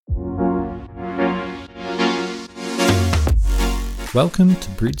Welcome to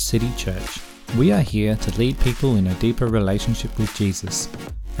Bridge City Church. We are here to lead people in a deeper relationship with Jesus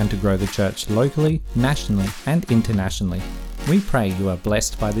and to grow the church locally, nationally, and internationally. We pray you are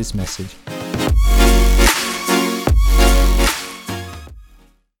blessed by this message.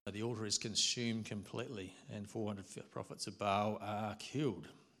 The altar is consumed completely and 400 prophets of Baal are killed.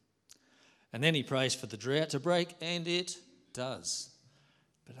 And then he prays for the drought to break, and it does.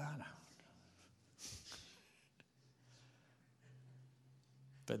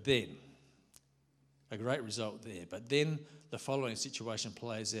 But then, a great result there. But then the following situation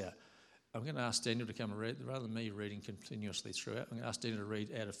plays out. I'm going to ask Daniel to come and read, rather than me reading continuously throughout, I'm going to ask Daniel to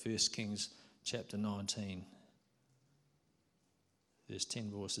read out of 1 Kings chapter 19. There's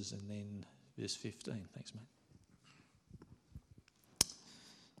 10 verses and then verse 15. Thanks, mate.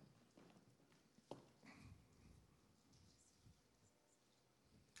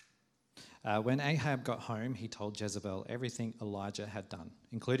 When Ahab got home, he told Jezebel everything Elijah had done,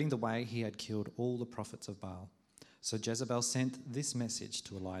 including the way he had killed all the prophets of Baal. So Jezebel sent this message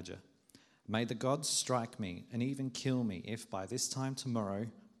to Elijah: "May the gods strike me and even kill me if by this time tomorrow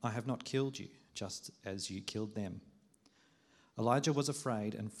I have not killed you, just as you killed them." Elijah was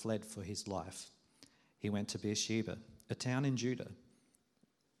afraid and fled for his life. He went to Beersheba, a town in Judah,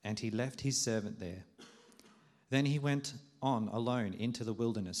 and he left his servant there. Then he went on alone into the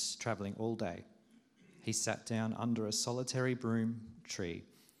wilderness, travelling all day. He sat down under a solitary broom tree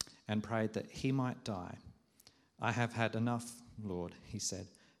and prayed that he might die. "I have had enough, Lord," he said.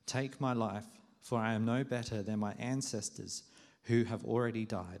 "Take my life, for I am no better than my ancestors who have already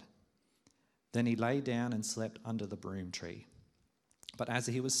died." Then he lay down and slept under the broom tree. But as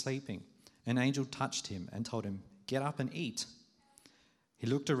he was sleeping, an angel touched him and told him, "Get up and eat." He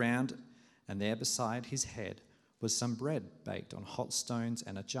looked around, and there beside his head was some bread baked on hot stones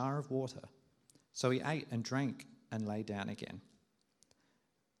and a jar of water. So he ate and drank and lay down again.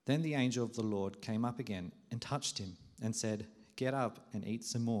 Then the angel of the Lord came up again and touched him and said, "Get up and eat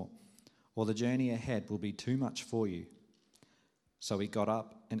some more, or the journey ahead will be too much for you." So he got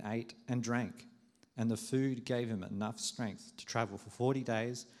up and ate and drank, and the food gave him enough strength to travel for 40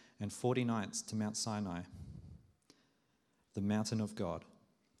 days and 40 nights to Mount Sinai, the mountain of God.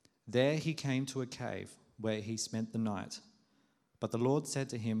 There he came to a cave where he spent the night. But the Lord said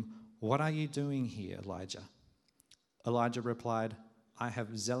to him, "What are you doing here, Elijah?" Elijah replied, "I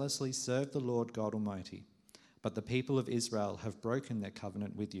have zealously served the Lord God Almighty, but the people of Israel have broken their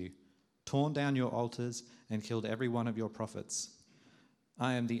covenant with you, torn down your altars, and killed every one of your prophets.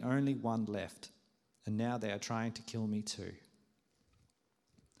 I am the only one left, and now they are trying to kill me too."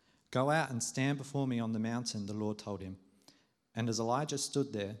 "Go out and stand before me on the mountain," the Lord told him. And as Elijah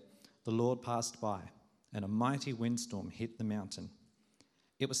stood there, the Lord passed by, and a mighty windstorm hit the mountain.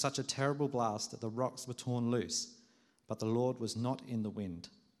 It was such a terrible blast that the rocks were torn loose, but the Lord was not in the wind.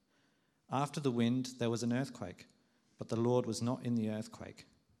 After the wind, there was an earthquake, but the Lord was not in the earthquake.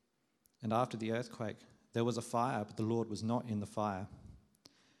 And after the earthquake, there was a fire, but the Lord was not in the fire.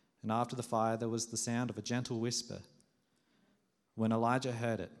 And after the fire, there was the sound of a gentle whisper. When Elijah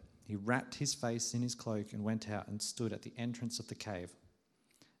heard it, he wrapped his face in his cloak and went out and stood at the entrance of the cave.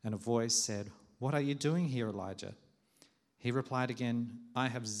 And a voice said, "What are you doing here, Elijah?" He replied again, "I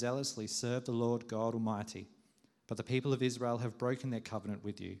have zealously served the Lord God Almighty, but the people of Israel have broken their covenant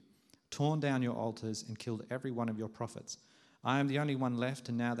with you, torn down your altars, and killed every one of your prophets. I am the only one left,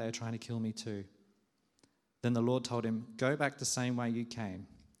 and now they are trying to kill me too." Then the Lord told him, "Go back the same way you came,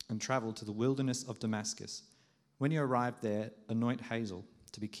 and travel to the wilderness of Damascus. When you arrive there, anoint Hazael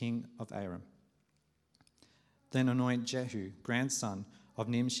to be king of Aram. Then anoint Jehu, grandson of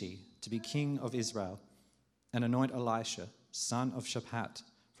Nimshi, to be king of Israel, and anoint Elisha, son of Shaphat,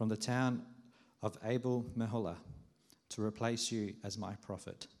 from the town of Abel Meholah, to replace you as my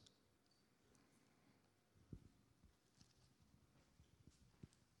prophet."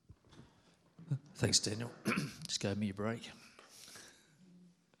 Thanks, Daniel. Just gave me a break.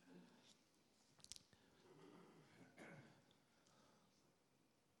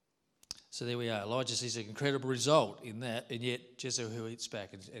 So there we are. Elijah sees an incredible result in that, and yet Jezebel eats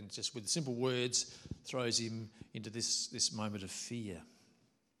back and just with simple words throws him into this moment of fear.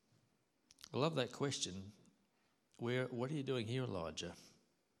 I love that question. What are you doing here, Elijah?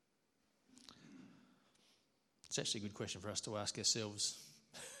 It's actually a good question for us to ask ourselves.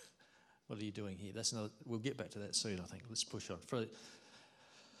 What are you doing here? We'll get back to that soon, I think. Let's push on.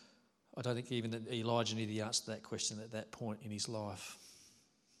 I don't think even that Elijah knew the answer to that question at that point in his life.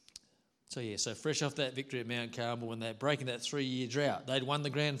 So fresh off that victory at Mount Carmel and that breaking that 3-year drought, they'd won the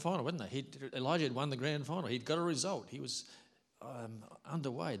grand final, hadn't they? Elijah had won the grand final. He'd got a result. He was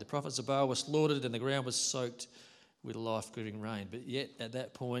underway. The prophets of Baal were slaughtered and the ground was soaked with life-giving rain. But yet, at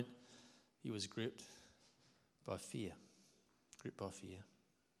that point, he was gripped by fear. Gripped by fear.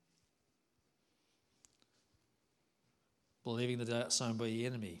 Believing the doubt sown by the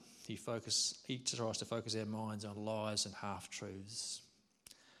enemy, he tries to focus our minds on lies and half-truths,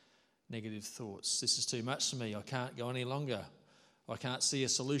 negative thoughts. This is too much for me. I can't go any longer. I can't see a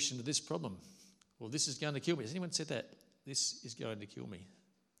solution to this problem. Well, this is going to kill me. Has anyone said that? This is going to kill me.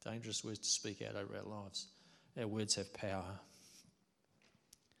 Dangerous words to speak out over our lives. Our words have power.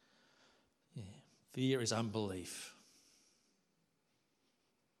 Yeah. Fear is unbelief.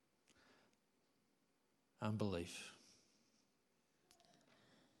 Unbelief.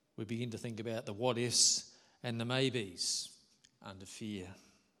 We begin to think about the what-ifs and the maybes under fear.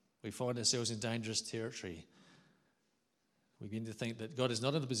 We find ourselves in dangerous territory. We begin to think that God is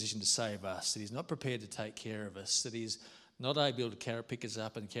not in the position to save us, that he's not prepared to take care of us, that he's not able to pick us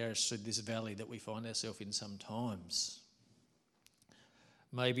up and carry us through this valley that we find ourselves in sometimes.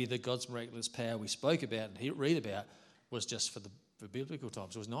 Maybe the God's miraculous power we spoke about and read about was just for biblical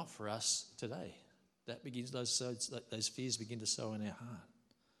times. It was not for us today. That begins those fears begin to sow in our heart.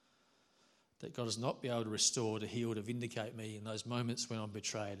 That God has not been able to restore, to heal, to vindicate me in those moments when I'm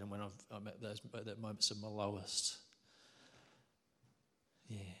betrayed and when I'm at those moments of my lowest.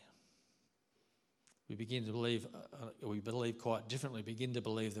 Yeah. We begin to believe, quite differently, begin to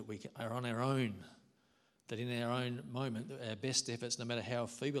believe that we are on our own, that in our own moment, our best efforts, no matter how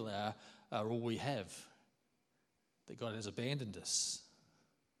feeble they are all we have, that God has abandoned us.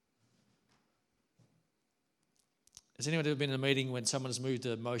 Has anyone ever been in a meeting when someone has moved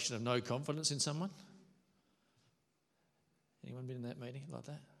a motion of no confidence in someone? Anyone been in that meeting like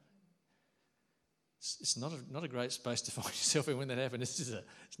that? It's not a great space to find yourself in when that happens, is it?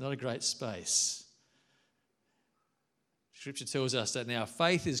 It's not a great space. Scripture tells us that now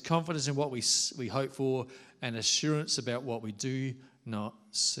faith is confidence in what we hope for and assurance about what we do not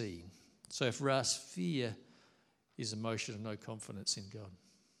see. So for us, fear is a motion of no confidence in God.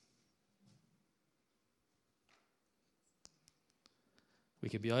 We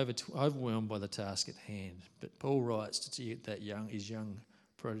can be overwhelmed by the task at hand. But Paul writes to his young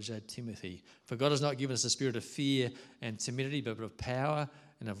protege Timothy, "For God has not given us a spirit of fear and timidity, but of power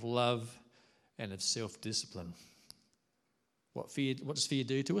and of love and of self-discipline." What does fear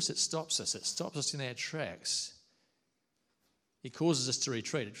do to us? It stops us. It stops us in our tracks. It causes us to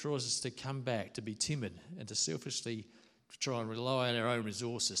retreat. It causes us to come back, to be timid, and to selfishly try and rely on our own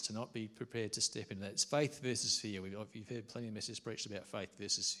resources, to not be prepared to step into that. It's faith versus fear. You've heard plenty of messages preached about faith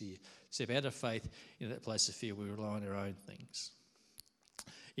versus fear. Step out of faith into that place of fear. We rely on our own things.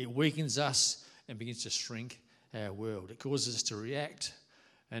 It weakens us and begins to shrink our world. It causes us to react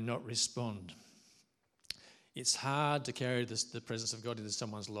and not respond. It's hard to carry the presence of God into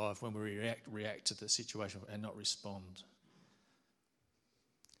someone's life when we react to the situation and not respond.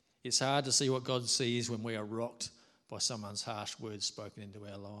 It's hard to see what God sees when we are rocked by someone's harsh words spoken into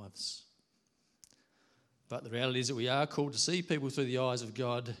our lives. But the reality is that we are called to see people through the eyes of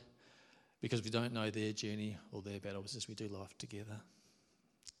God because we don't know their journey or their battles as we do life together.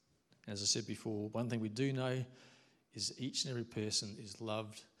 As I said before, one thing we do know is each and every person is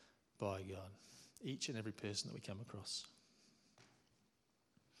loved by God. Each and every person that we come across.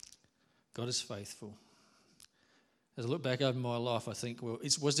 God is faithful. As I look back over my life, I think,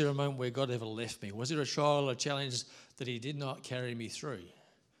 was there a moment where God ever left me? Was there a trial or a challenge that he did not carry me through?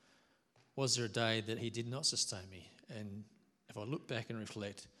 Was there a day that he did not sustain me? And if I look back and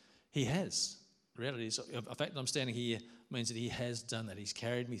reflect, he has. The reality is, the fact that I'm standing here means that he has done that. He's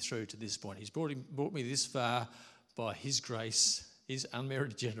carried me through to this point. He's brought me this far by his grace, his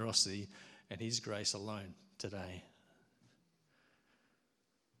unmerited generosity, and his grace alone today.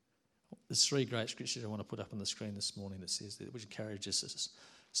 There's three great scriptures I want to put up on the screen this morning that says that, which encourages us.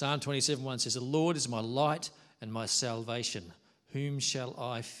 Psalm 27:1 says, "The Lord is my light and my salvation. Whom shall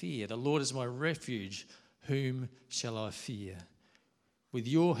I fear? The Lord is my refuge. Whom shall I fear? With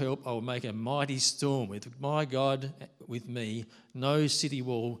your help, I will make a mighty storm. With my God with me, no city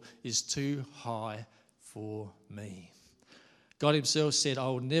wall is too high for me." God himself said, "I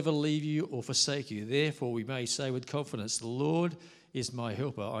will never leave you or forsake you." Therefore, we may say with confidence, "The Lord is my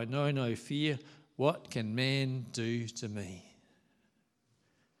helper. I know no fear. What can man do to me?"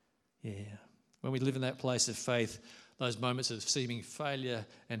 Yeah. When we live in that place of faith, those moments of seeming failure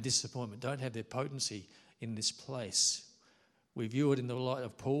and disappointment don't have their potency in this place. We view it in the light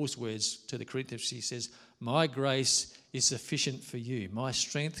of Paul's words to the Corinthians. He says, "My grace is sufficient for you. My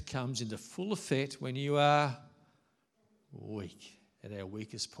strength comes into full effect when you are weak, at our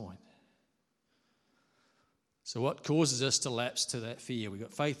weakest point." So what causes us to lapse to that fear? We've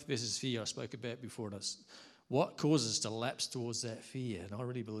got faith versus fear I spoke about before. What causes us to lapse towards that fear? And I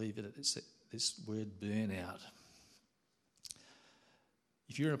really believe that it's this word burnout.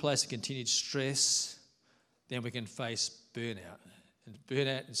 If you're in a place of continued stress, then we can face burnout. And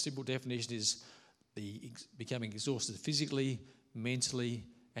burnout, in simple definition, is becoming exhausted physically, mentally,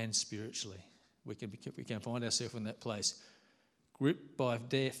 and spiritually. We can find ourselves in that place, gripped by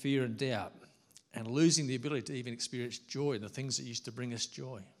fear and doubt, and losing the ability to even experience joy in the things that used to bring us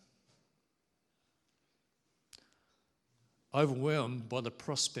joy. Overwhelmed by the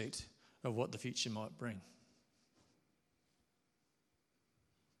prospect of what the future might bring.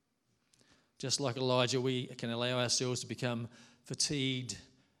 Just like Elijah, we can allow ourselves to become fatigued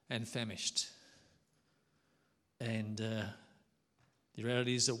and famished. And the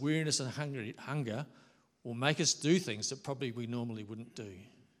reality is that weariness and hunger will make us do things that probably we normally wouldn't do.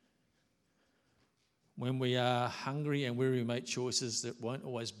 When we are hungry and weary, we make choices that won't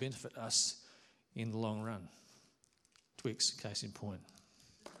always benefit us in the long run. Twix, case in point.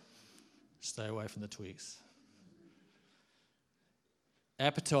 Stay away from the Twix.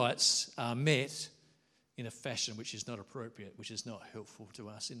 Appetites are met in a fashion which is not appropriate, which is not helpful to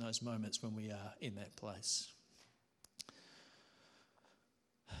us in those moments when we are in that place.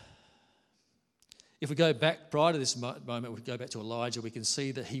 If we go back prior to this moment, we go back to Elijah, we can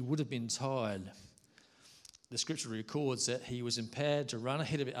see that he would have been tired. The scripture records that he was empowered to run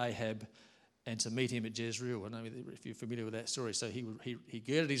ahead of Ahab and to meet him at Jezreel. I don't know if you're familiar with that story. So he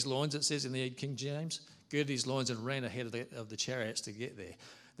girded his loins, it says in the King James, girded his loins and ran ahead of the chariots to get there.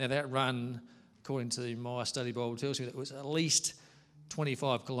 Now that run, according to my study Bible, tells me that it was at least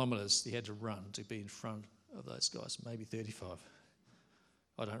 25 kilometres he had to run to be in front of those guys, maybe 35.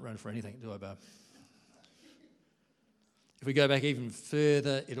 I don't run for anything, do I, Barb? If we go back even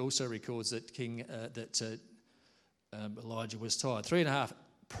further, it also records that Elijah was tired. 3.5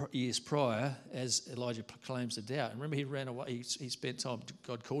 years prior, as Elijah proclaims the doubt. And remember, he ran away. He spent time.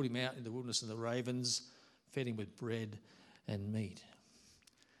 God called him out in the wilderness, and the ravens fed him with bread and meat.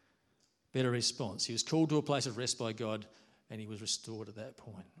 Better response. He was called to a place of rest by God, and he was restored at that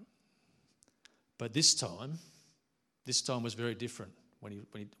point. But this time was very different when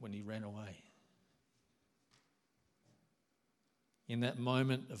he ran away. In that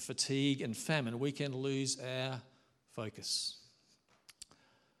moment of fatigue and famine, we can lose our focus.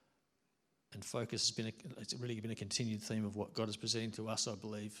 And focus it's really been a continued theme of what God is presenting to us, I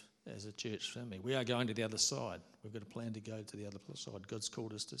believe, as a church family. We are going to the other side. We've got a plan to go to the other side. God's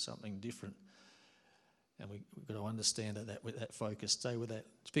called us to something different. And we've got to understand that with that focus, stay with that.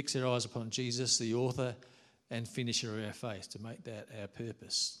 Fix our eyes upon Jesus, the author and finisher of our faith, to make that our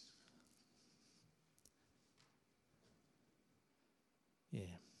purpose. Yeah.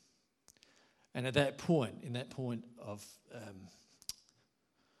 And in that point of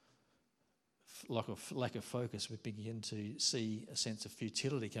lack of focus, we begin to see a sense of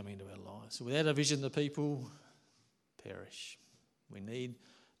futility coming into our lives. So without a vision, the people perish. We need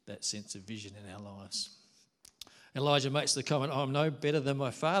that sense of vision in our lives. Elijah makes the comment, I'm no better than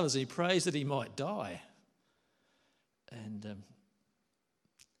my fathers. He prays that he might die. And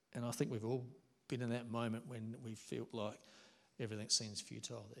I think we've all been in that moment when we feel like everything seems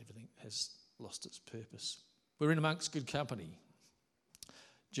futile, that everything has lost its purpose. We're in amongst good company.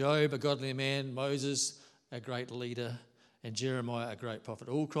 Job, a godly man, Moses, a great leader, and Jeremiah, a great prophet,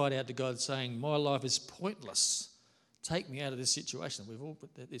 all cried out to God saying, my life is pointless. Take me out of this situation.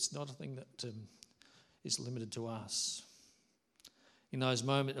 It's not a thing that is limited to us. In those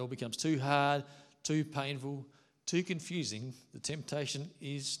moments, it all becomes too hard, too painful, too confusing. The temptation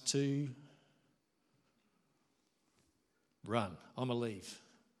is to run. I'm a leave.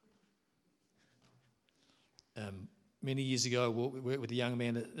 Many years ago, I worked with a young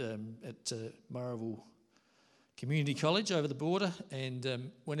man at Murrayville Community College over the border,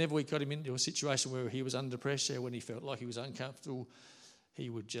 and whenever we got him into a situation where he was under pressure, when he felt like he was uncomfortable, he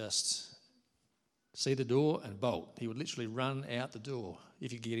would just see the door and bolt. He would literally run out the door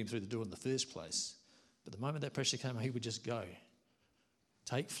if you could get him through the door in the first place. But the moment that pressure came, he would just go,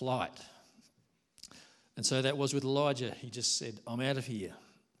 take flight. And so that was with Elijah. He just said, I'm out of here.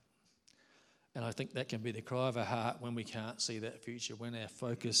 And I think that can be the cry of our heart when we can't see that future, when our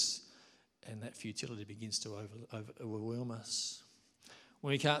focus and that futility begins to overwhelm us.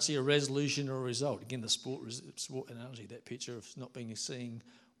 When we can't see a resolution or a result. Again, the sport analogy, that picture of not seeing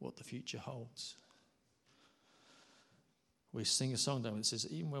what the future holds. We sing a song that says,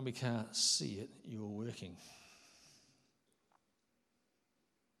 even when we can't see it, you're working.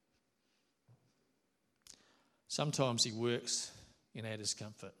 Sometimes he works in our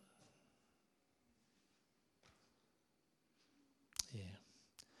discomfort. Yeah.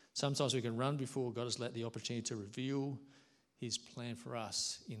 Sometimes we can run before God has let the opportunity to reveal his plan for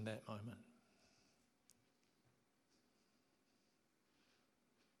us in that moment.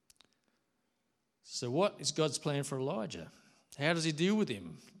 So what is God's plan for Elijah? How does he deal with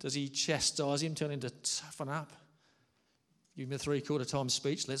him? Does he chastise him, tell him to toughen up? Give him a 3/4 time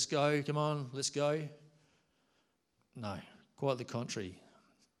speech, let's go, come on, let's go? No, quite the contrary.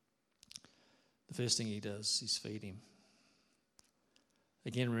 The first thing he does is feed him.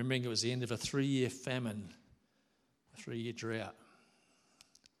 Again, remembering it was the end of a 3-year famine, a 3-year drought.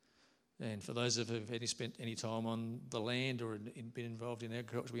 And for those of you who have spent any time on the land or been involved in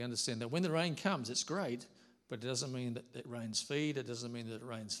agriculture, we understand that when the rain comes, it's great, but it doesn't mean that it rains feed, it doesn't mean that it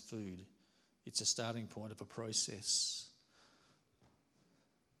rains food. It's a starting point of a process.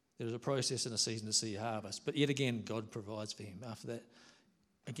 There's a process and a season to see harvest, but yet again, God provides for him. After that,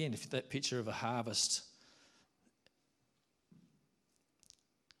 again, if that picture of a harvest,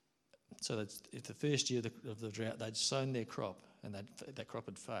 so that if the first year of the drought, they'd sown their crop and that crop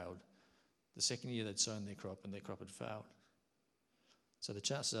had failed. The second year they'd sown their crop and their crop had failed. So the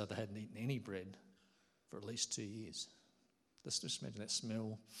chances are they hadn't eaten any bread for at least 2 years. Let's just imagine that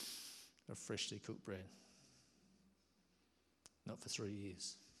smell of freshly cooked bread. Not for 3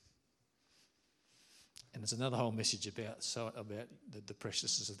 years. And there's another whole message about the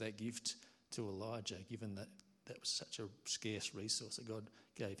preciousness of that gift to Elijah, given that that was such a scarce resource that God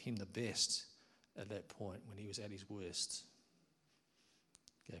gave him the best at that point when he was at his worst.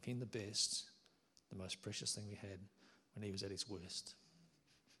 Gave him the best, the most precious thing we had when he was at his worst.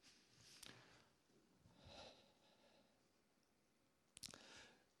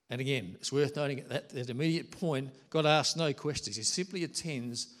 And again, it's worth noting at that immediate point, God asks no questions. He simply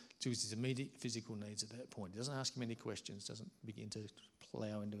attends to his immediate physical needs at that point. He doesn't ask him any questions, doesn't begin to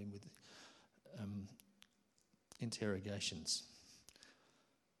plough into him with interrogations.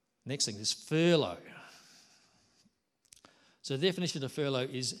 Next thing is furlough. So the definition of furlough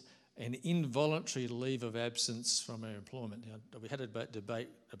is an involuntary leave of absence from our employment. Now, we had a debate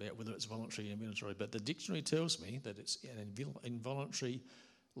about whether it's voluntary or involuntary, but the dictionary tells me that it's an involuntary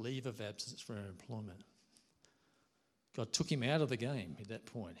leave of absence from our employment. God took him out of the game at that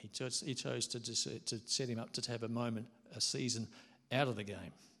point. He chose to set him up to have a moment, a season out of the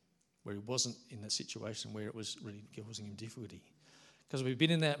game, where he wasn't in that situation where it was really causing him difficulty. Because we've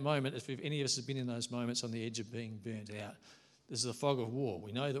been in that moment, if any of us have been in those moments on the edge of being burnt out, this is the fog of war.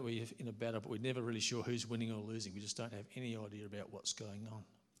 We know that we're in a battle, but we're never really sure who's winning or losing. We just don't have any idea about what's going on.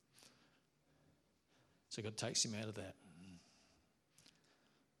 So God takes him out of that.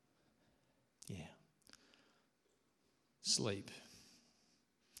 Yeah. Sleep.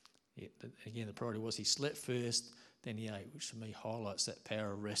 Yeah, again, the priority was he slept first, then he ate, which for me highlights that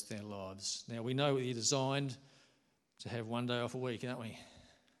power of rest in our lives. Now, we know we're designed to have one day off a week, aren't we?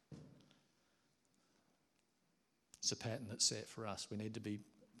 It's a pattern that's set for us. We need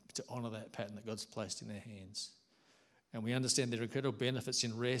to honour that pattern that God's placed in our hands. And we understand there are incredible benefits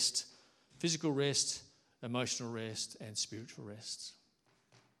in rest, physical rest, emotional rest, and spiritual rest.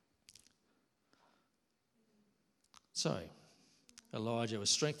 So, Elijah was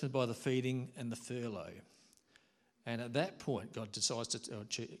strengthened by the feeding and the furlough. And at that point, God decides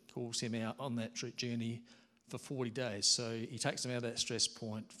to calls him out on that journey for 40 days. So he takes him out of that stress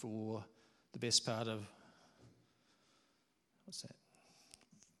point for the best part of,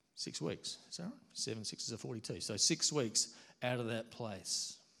 6 weeks. Is that right? 7 6 is 42. So 6 weeks out of that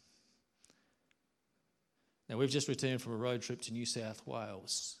place. Now, we've just returned from a road trip to New South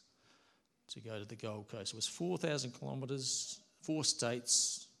Wales to go to the Gold Coast. It was 4,000 kilometres, 4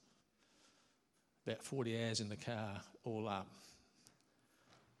 states, about 40 hours in the car, all up.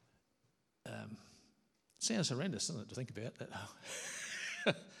 Sounds horrendous, doesn't it, to think about that?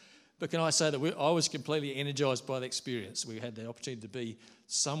 But can I say that I was completely energised by the experience. We had the opportunity to be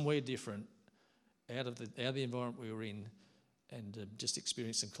somewhere different, out of the environment we were in, and just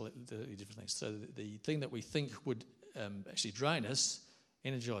experience some completely different things. So the thing that we think would actually drain us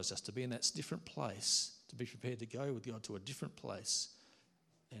energised us to be in that different place, to be prepared to go with God to a different place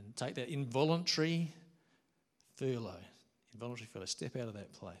and take that involuntary furlough, step out of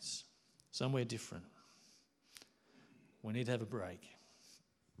that place, somewhere different. We need to have a break.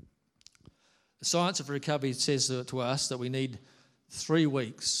 The science of recovery says to us that we need 3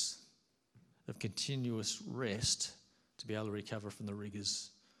 weeks of continuous rest to be able to recover from the rigours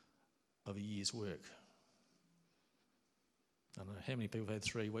of a year's work. I don't know how many people have had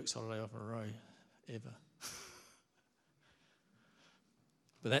 3 weeks holiday off in a row, ever.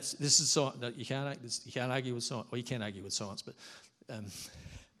 But this is science. You can't argue with science. Well, you can argue with science, but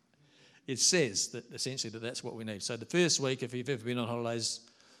it says that essentially that's what we need. So the first week, if you've ever been on holidays,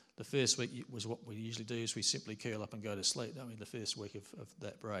 The first week was what we usually do, is we simply curl up and go to sleep, don't we, the first week of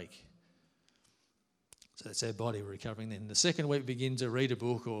that break. So that's our body recovering then. The second week, we begin to read a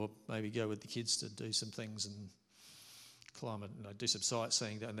book or maybe go with the kids to do some things and climb and do some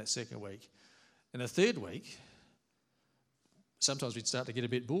sightseeing in that second week. And the third week, sometimes we'd start to get a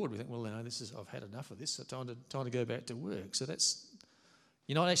bit bored. We think, well, I've had enough of this. So time to go back to work. So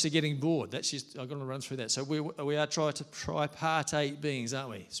you're not actually getting bored. That's just, I've got to run through that. So we are tripartite beings,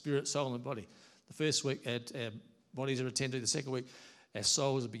 aren't we? Spirit, soul, and body. The first week, our bodies are attended. The second week, our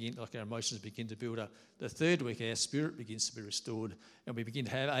souls begin, like our emotions begin to build up. The third week, our spirit begins to be restored, and we begin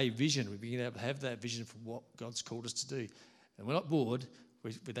to have a vision. We begin to have that vision for what God's called us to do. And we're not bored.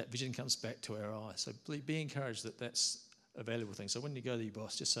 That vision comes back to our eyes. So be encouraged that that's a valuable thing. So when you go to your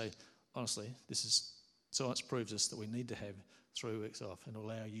boss, just say, honestly, science proves us that we need to have 3 weeks off and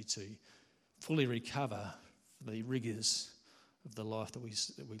allow you to fully recover the rigours of the life that we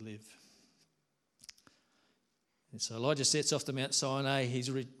live. And so Elijah sets off to Mount Sinai,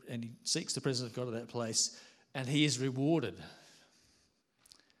 and he seeks the presence of God at that place, and he is rewarded.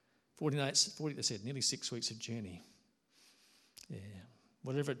 40, they said, nearly 6 weeks of journey. Yeah,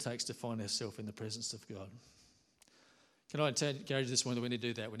 whatever it takes to find ourselves in the presence of God. Can I encourage this morning that we need to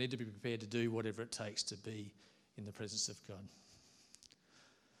do that? We need to be prepared to do whatever it takes to be in the presence of God.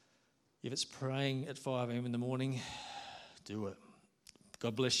 If it's praying at 5 a.m. in the morning, do it.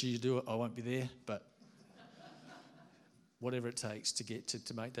 God bless you, do it. I won't be there, but whatever it takes to get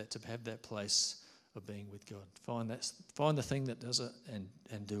to make that, to have that place of being with God. Find the thing that does it and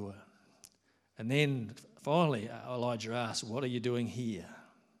do it. And then finally, Elijah asks, what are you doing here?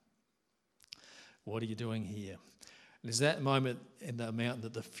 What are you doing here? And it's that moment in the mountain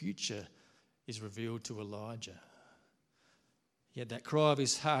that the future is revealed to Elijah. He had that cry of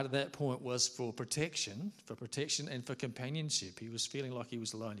his heart at that point was for protection and for companionship. He was feeling like he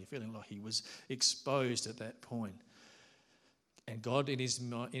was alone. He was feeling like he was exposed at that point. And God, in his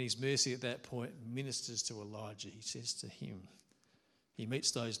mercy at that point, ministers to Elijah. He says to him, he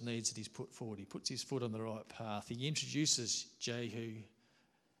meets those needs that he's put forward. He puts his foot on the right path. He introduces Jehu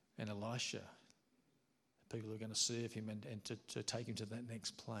and Elisha, people who are going to serve him and to take him to that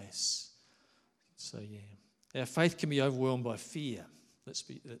next place. So, yeah. Our faith can be overwhelmed by fear. That's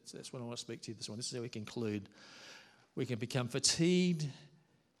what I want to speak to you this morning. This is how we conclude. We can become fatigued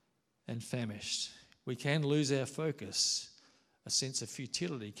and famished. We can lose our focus. A sense of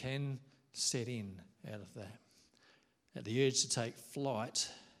futility can set in out of that. And the urge to take flight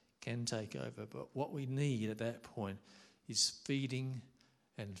can take over. But what we need at that point is feeding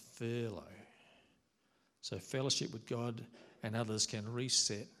and furlough. So fellowship with God and others can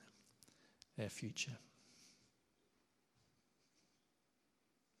reset our future.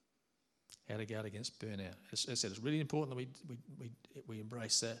 How to guard against burnout. As I said, it's really important that we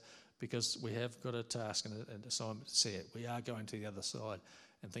embrace that, because we have got a task and an assignment to set. We are going to the other side,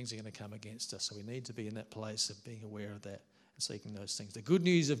 and things are going to come against us. So we need to be in that place of being aware of that and seeking those things. The good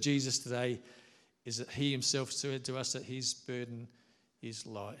news of Jesus today is that he himself said to us that his burden is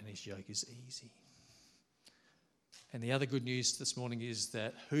light and his yoke is easy. And the other good news this morning is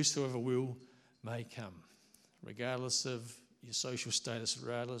that whosoever will may come, regardless of your social status,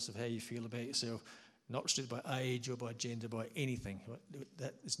 regardless of how you feel about yourself, not restricted by age or by gender, by anything.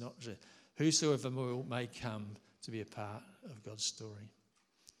 That is not restricted. Whosoever will may come to be a part of God's story.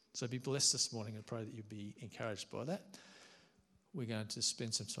 So be blessed this morning, and pray that you'll be encouraged by that. We're going to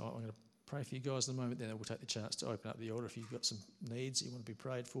spend some time. I'm going to pray for you guys in a moment, then we'll take the chance to open up the altar. If you've got some needs that you want to be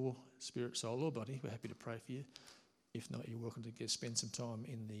prayed for, spirit, soul or body, we're happy to pray for you. If not, you're welcome to spend some time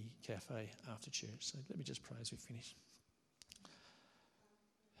in the cafe after church. So let me just pray as we finish.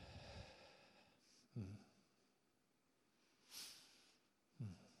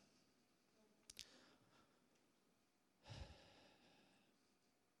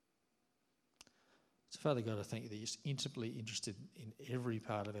 So Father God, I thank you that you're intimately interested in every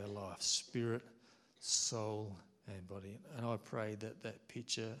part of our life, spirit, soul and body. And I pray that that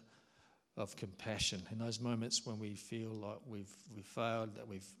picture of compassion in those moments when we feel like we've failed, that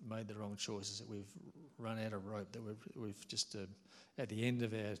we've made the wrong choices, that we've run out of rope, that we've just at the end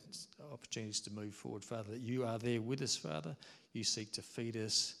of our opportunities to move forward, Father, that you are there with us, Father. You seek to feed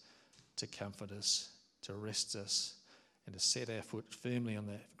us, to comfort us, to rest us, and to set our foot firmly on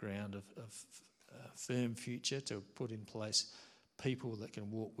that ground of firm future, to put in place people that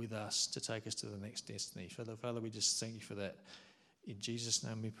can walk with us to take us to the next destiny. Father, we just thank you for that. In Jesus'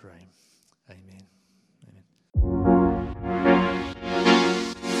 name we pray. Amen. Amen.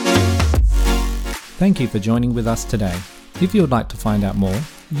 Thank you for joining with us today. If you would like to find out more,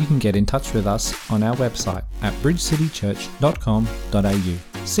 you can get in touch with us on our website at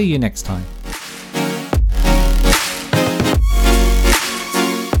bridgecitychurch.com.au. See you next time.